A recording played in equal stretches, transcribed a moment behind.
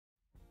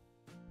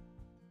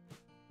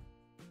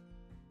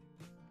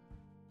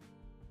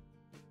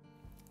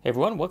Hey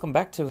everyone, welcome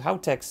back to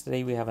Howtechs.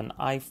 Today we have an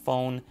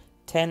iPhone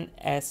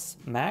XS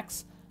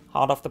Max.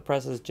 Hot off the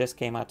presses, just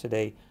came out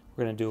today.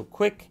 We're going to do a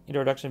quick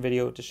introduction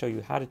video to show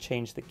you how to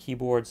change the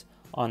keyboards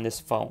on this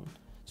phone.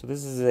 So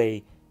this is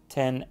a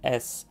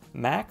XS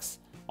Max.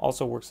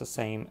 Also works the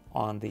same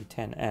on the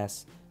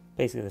XS,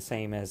 basically the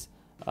same as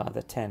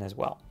the 10 as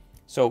well.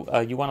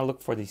 So you want to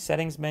look for the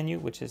settings menu,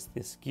 which is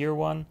this gear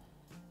one.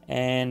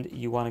 And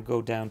you want to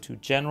go down to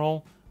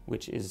General,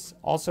 which is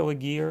also a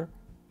gear.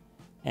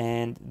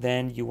 And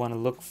then you want to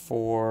look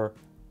for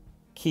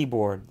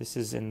keyboard. This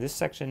is in this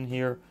section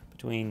here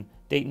between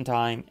date and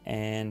time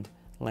and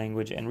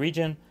language and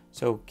region.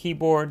 So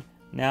keyboard,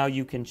 now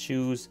you can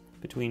choose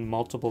between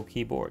multiple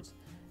keyboards.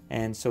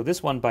 And so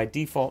this one by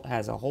default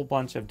has a whole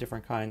bunch of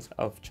different kinds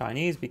of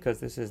Chinese because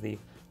this is the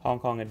Hong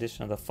Kong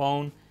edition of the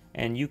phone.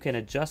 And you can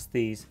adjust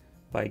these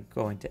by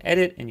going to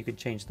edit and you can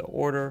change the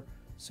order.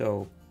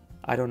 So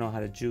I don't know how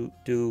to do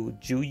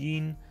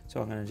Juyin, so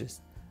I'm going to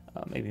just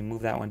maybe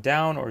move that one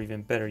down, or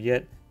even better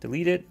yet,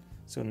 delete it.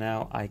 So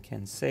now I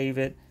can save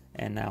it,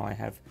 and now I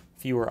have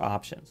fewer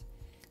options.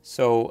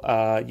 So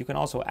you can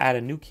also add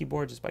a new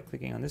keyboard just by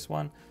clicking on this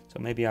one. So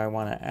maybe I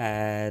want to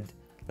add,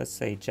 let's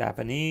say,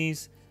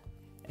 Japanese,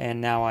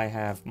 and now I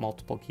have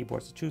multiple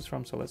keyboards to choose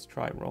from. So let's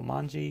try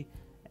Romanji,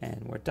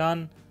 and we're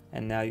done.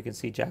 And now you can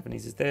see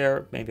Japanese is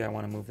there. Maybe I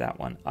want to move that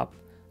one up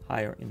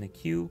higher in the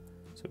queue.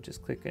 So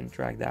just click and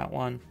drag that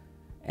one.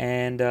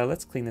 And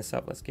let's clean this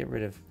up. Let's get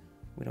rid of,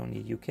 we don't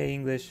need UK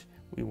English.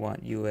 We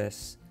want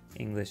US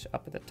English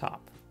up at the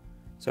top.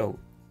 So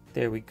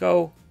there we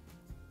go.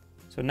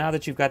 So now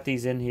that you've got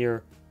these in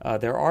here,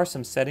 there are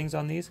some settings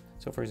on these.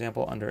 So for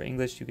example, under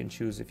English, you can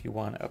choose if you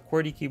want a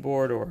QWERTY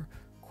keyboard or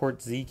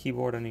QWERTZ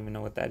keyboard. I don't even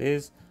know what that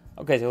is.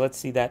 Okay, so let's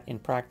see that in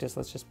practice.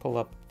 Let's just pull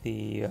up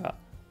the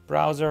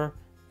browser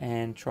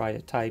and try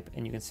to type.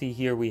 And you can see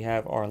here we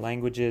have our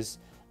languages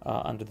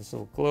under this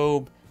little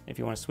globe. If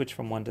you want to switch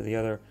from one to the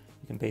other,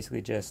 you can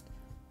basically just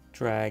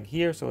drag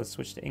here. So let's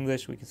switch to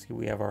English. We can see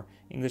we have our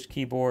English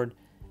keyboard,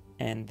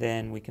 and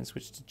then we can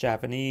switch to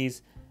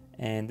Japanese.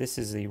 And this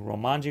is the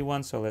Romanji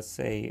one. So let's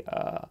say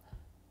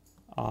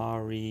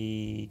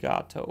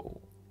arigato.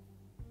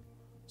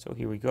 So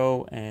here we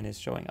go, and it's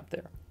showing up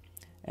there.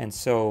 And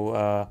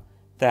so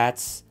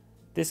that's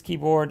this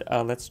keyboard.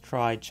 Let's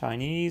try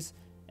Chinese.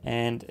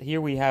 And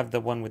here we have the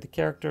one with the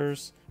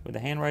characters, with the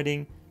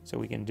handwriting. So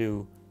we can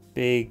do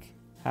big,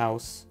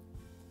 house.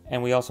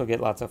 And we also get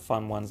lots of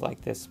fun ones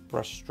like this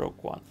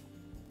brushstroke one.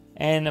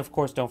 And of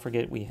course, don't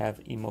forget we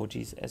have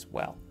emojis as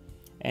well.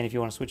 And if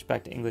you want to switch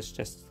back to English,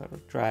 just sort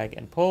of drag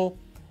and pull.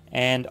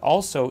 And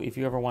also, if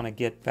you ever want to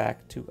get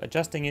back to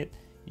adjusting it,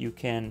 you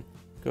can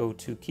go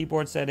to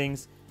keyboard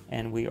settings,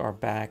 and we are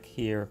back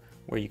here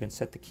where you can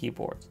set the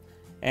keyboards.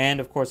 And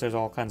of course, there's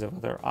all kinds of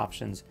other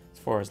options as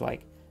far as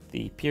like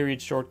the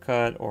period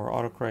shortcut or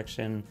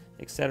autocorrection,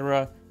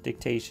 etc.,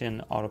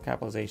 dictation, auto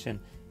capitalization,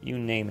 you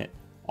name it.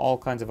 All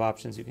kinds of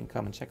options. You can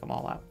come and check them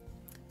all out.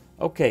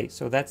 Okay,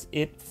 so that's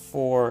it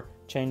for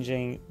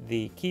changing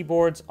the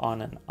keyboards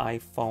on an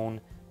iPhone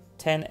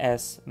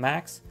XS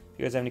Max. If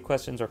you guys have any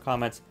questions or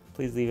comments,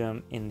 please leave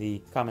them in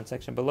the comment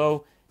section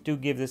below. Do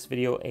give this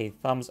video a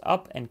thumbs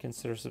up and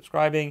consider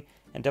subscribing,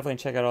 and definitely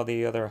check out all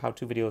the other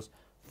how-to videos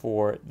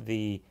for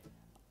the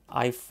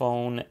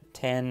iPhone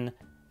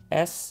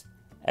XS,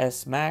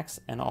 S Max,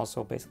 and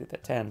also basically the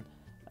 10.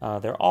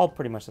 They're all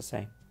pretty much the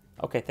same.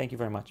 Okay, thank you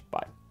very much.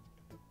 Bye.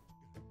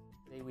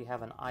 Today we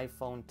have an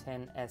iPhone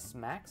XS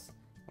Max.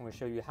 I'm going to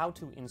show you how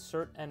to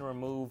insert and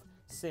remove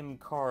SIM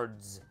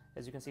cards.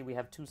 As you can see, we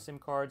have two SIM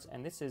cards,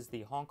 and this is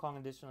the Hong Kong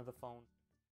edition of the phone.